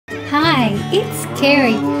Hi, it's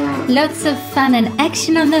Kerry. Lots of fun and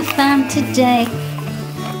action on the farm today.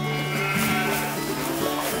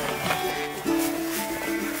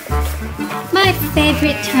 My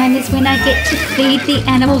favourite time is when I get to feed the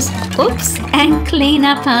animals, and clean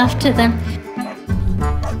up after them.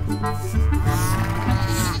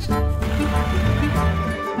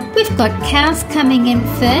 We've got cows coming in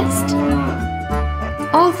first.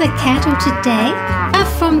 All the cattle today are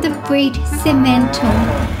from the breed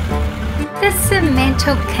Simmental. The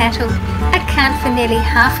Simmental cattle account for nearly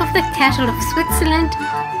half of the cattle of Switzerland,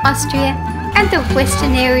 Austria and the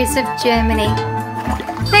western areas of Germany.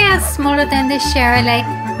 They are smaller than the Charolais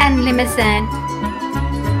and Limousin.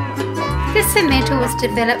 The Simmental was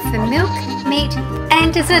developed for milk, meat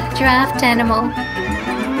and as a draft animal.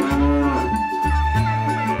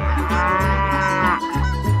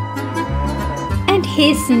 And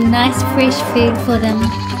here's some nice fresh food for them.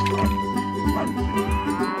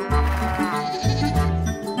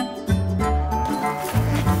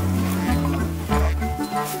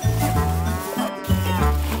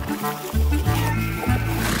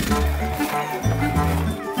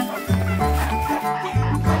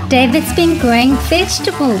 David's been growing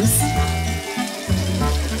vegetables.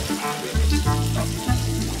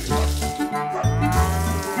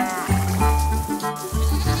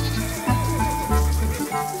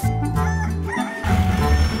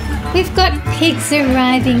 We've got pigs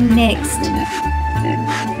arriving next.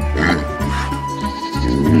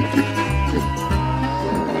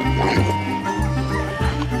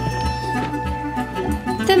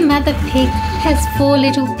 The mother pig has 4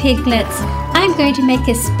 little piglets. I'm going to make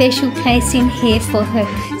a special place in here for her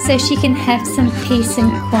so she can have some peace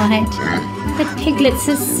and quiet. The piglets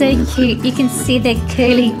are so cute, you can see their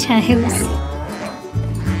curly tails.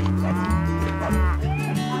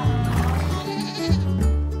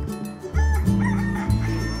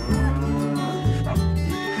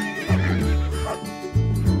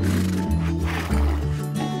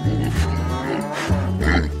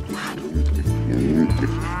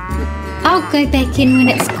 I'll go back in when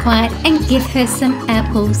it's quiet and give her some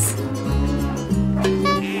apples.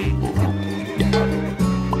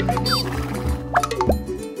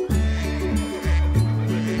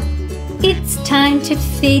 It's time to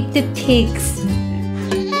feed the pigs.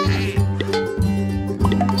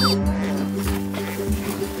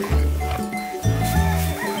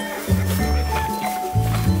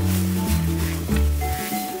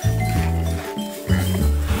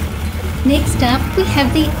 Next up, we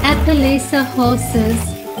have the Appaloosa horses,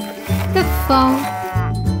 the foal,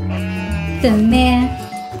 the mare,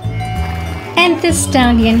 and the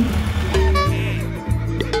stallion.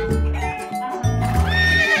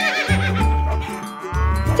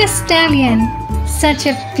 The stallion, such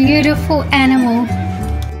a beautiful animal.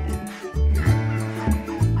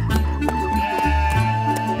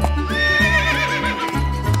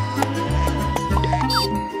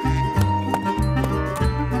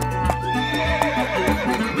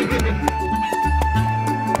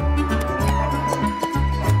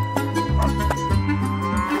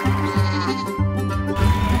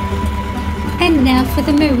 And now for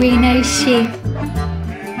the merino sheep.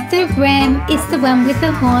 The ram is the one with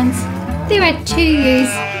the horns. There are 2 ewes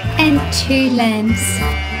and 2 lambs.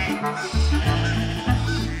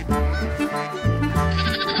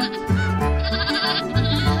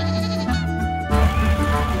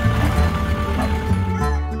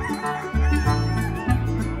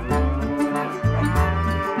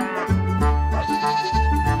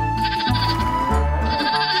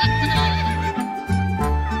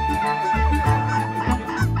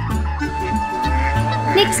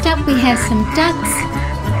 Next up we have some ducks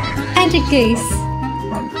and a goose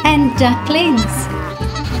and ducklings.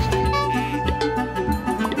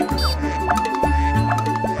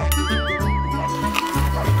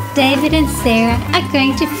 David and Sarah are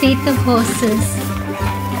going to feed the horses.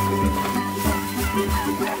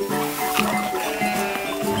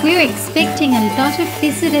 We're expecting a lot of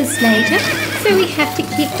visitors later, so we have to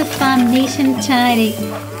keep the farm neat and tidy.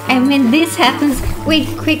 And when this happens, we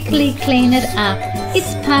quickly clean it up.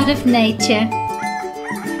 It's part of nature.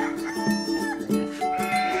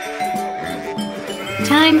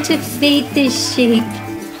 Time to feed the sheep.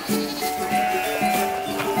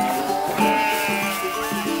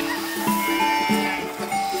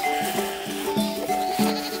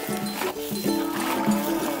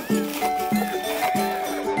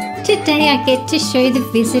 Today I get to show the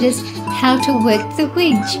visitors how to work the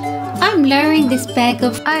winch. I'm lowering this bag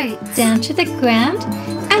of oats down to the ground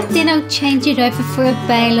and then I'll change it over for a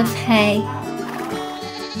bale of hay.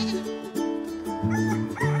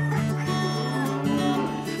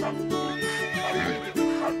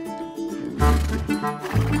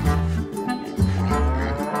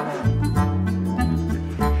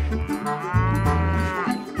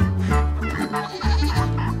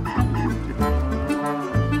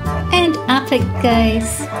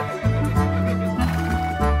 goes.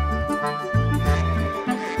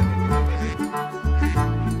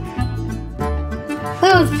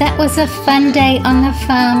 Well, that was a fun day on the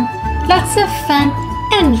farm. Lots of fun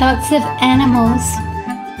and lots of animals.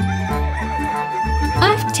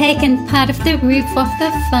 I've taken part of the roof of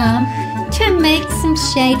the farm to make some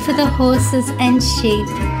shade for the horses and sheep.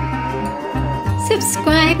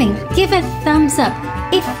 Subscribe and give a thumbs up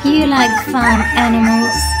if you like farm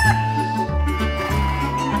animals.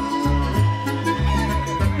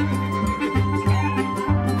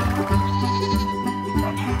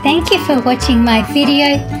 Thank you for watching my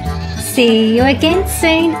video. See you again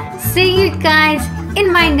soon. See you guys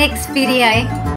in my next video.